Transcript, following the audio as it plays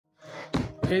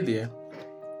Hey there,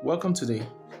 welcome today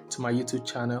to my YouTube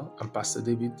channel. I'm Pastor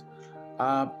David.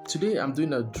 Today I'm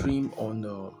doing a dream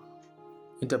on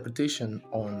interpretation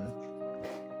on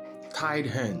tied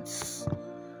hands.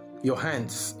 Your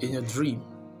hands in a dream.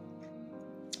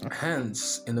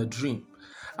 Hands in a dream.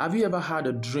 Have you ever had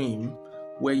a dream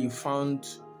where you found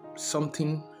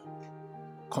something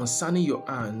concerning your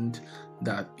hand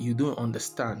that you don't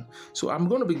understand? So I'm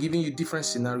going to be giving you different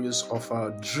scenarios of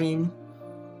a dream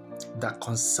that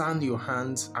concern your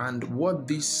hands and what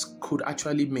this could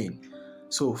actually mean.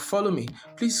 So follow me.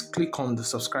 Please click on the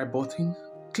subscribe button,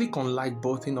 click on like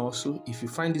button also if you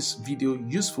find this video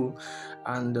useful,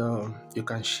 and you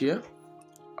can share.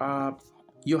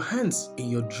 Your hands in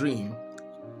your dream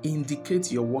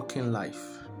indicate your working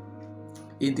life,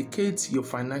 indicates your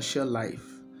financial life.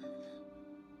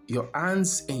 Your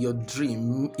hands in your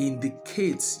dream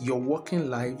indicates your working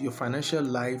life, your financial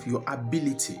life, your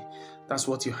ability. That's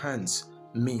what your hands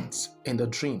means in the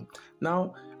dream.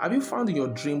 Now, have you found in your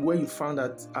dream where you found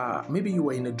that maybe you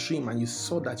were in a dream and you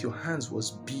saw that your hands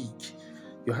was big?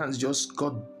 Your hands just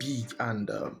got big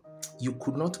and you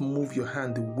could not move your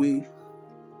hand the way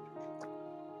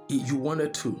you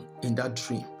wanted to in that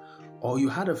dream. Or you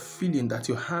had a feeling that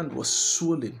your hand was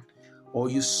swollen. Or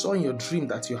you saw in your dream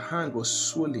that your hand was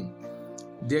swollen.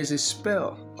 There's a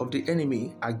spell of the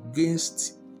enemy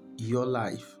against your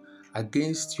life,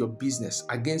 against your business,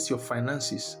 against your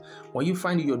finances. When you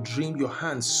find in your dream your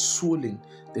hands swollen,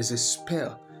 there's a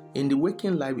spell. In the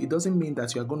waking life, it doesn't mean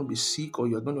that you are going to be sick or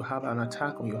you're going to have an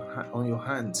attack on your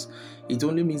hands. It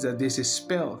only means that there's a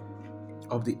spell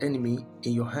of the enemy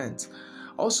in your hands.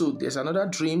 Also, there's another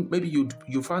dream. Maybe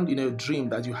you found in a dream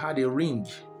that you had a ring.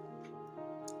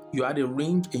 You had a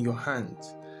ring in your hand.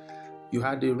 You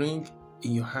had a ring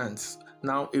in your hands.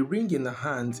 Now, a ring in the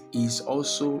hand is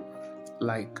also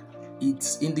like,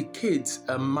 it indicates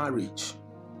a marriage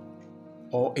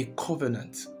or a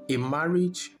covenant. A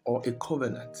marriage or a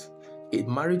covenant. A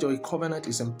marriage or a covenant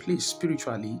is in place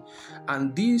spiritually,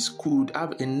 and this could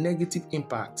have a negative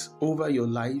impact over your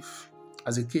life,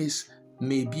 as a case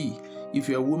may be. If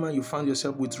you're a woman, you found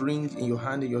yourself with ring in your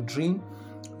hand in your dream,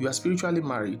 you are spiritually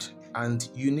married and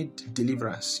you need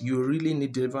deliverance. You really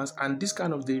need deliverance, and this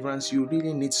kind of deliverance, you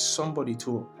really need somebody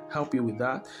to help you with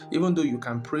that. Even though you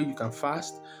can pray, you can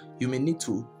fast, you may need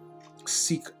to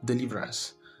seek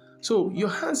deliverance. So your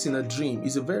hands in a dream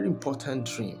is a very important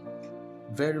dream.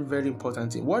 Very, very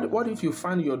important thing. What if you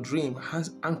find your dream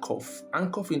has handcuff?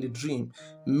 Handcuff in the dream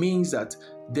means that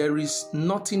there is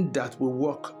nothing that will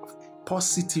work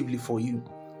positively for you.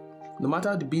 No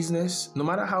matter the business, no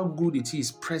matter how good it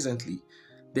is presently,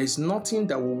 there's nothing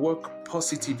that will work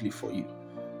positively for you.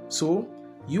 So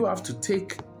you have to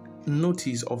take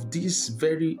notice of this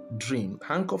very dream.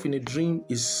 Handcuff in a dream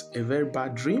is a very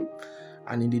bad dream,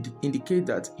 and it indicates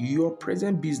that your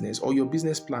present business or your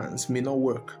business plans may not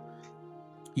work.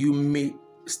 You may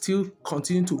still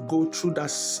continue to go through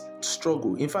that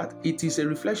struggle. In fact, it is a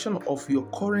reflection of your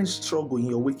current struggle in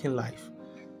your waking life.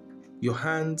 Your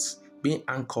hands being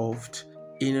handcuffed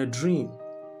in a dream.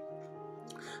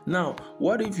 Now,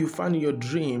 what if you find in your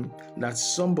dream that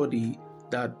somebody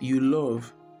that you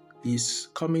love is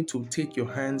coming to take your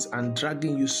hands and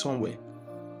dragging you somewhere?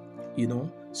 You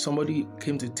know, somebody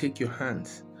came to take your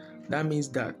hands. That means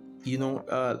that,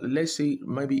 let's say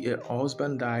maybe a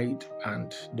husband died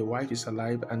and the wife is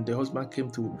alive, and the husband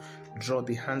came to draw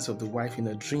the hands of the wife in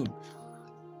a dream.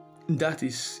 That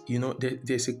is,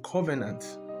 there's a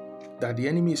covenant that the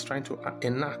enemy is trying to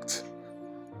enact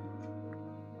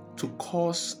to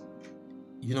cause,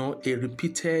 a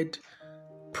repeated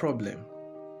problem.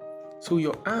 So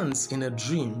your hands in a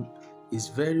dream is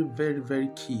very, very, very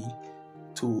key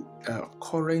to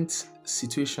current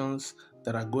situations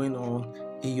that are going on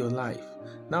in your life.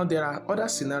 Now, there are other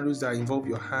scenarios that involve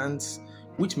your hands,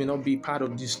 which may not be part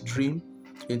of this dream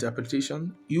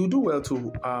interpretation. You do well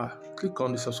to click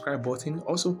on the subscribe button.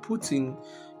 Also, put in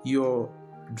your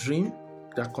dream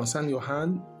that concern your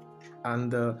hand,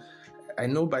 and I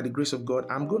know by the grace of God,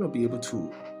 I'm going to be able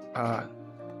to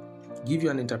give you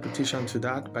an interpretation to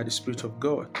that by the Spirit of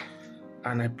God.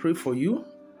 And I pray for you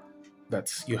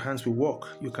that your hands will work.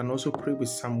 You can also pray with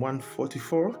Psalm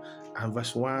 144 and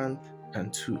verse 1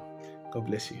 and 2. God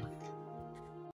bless you.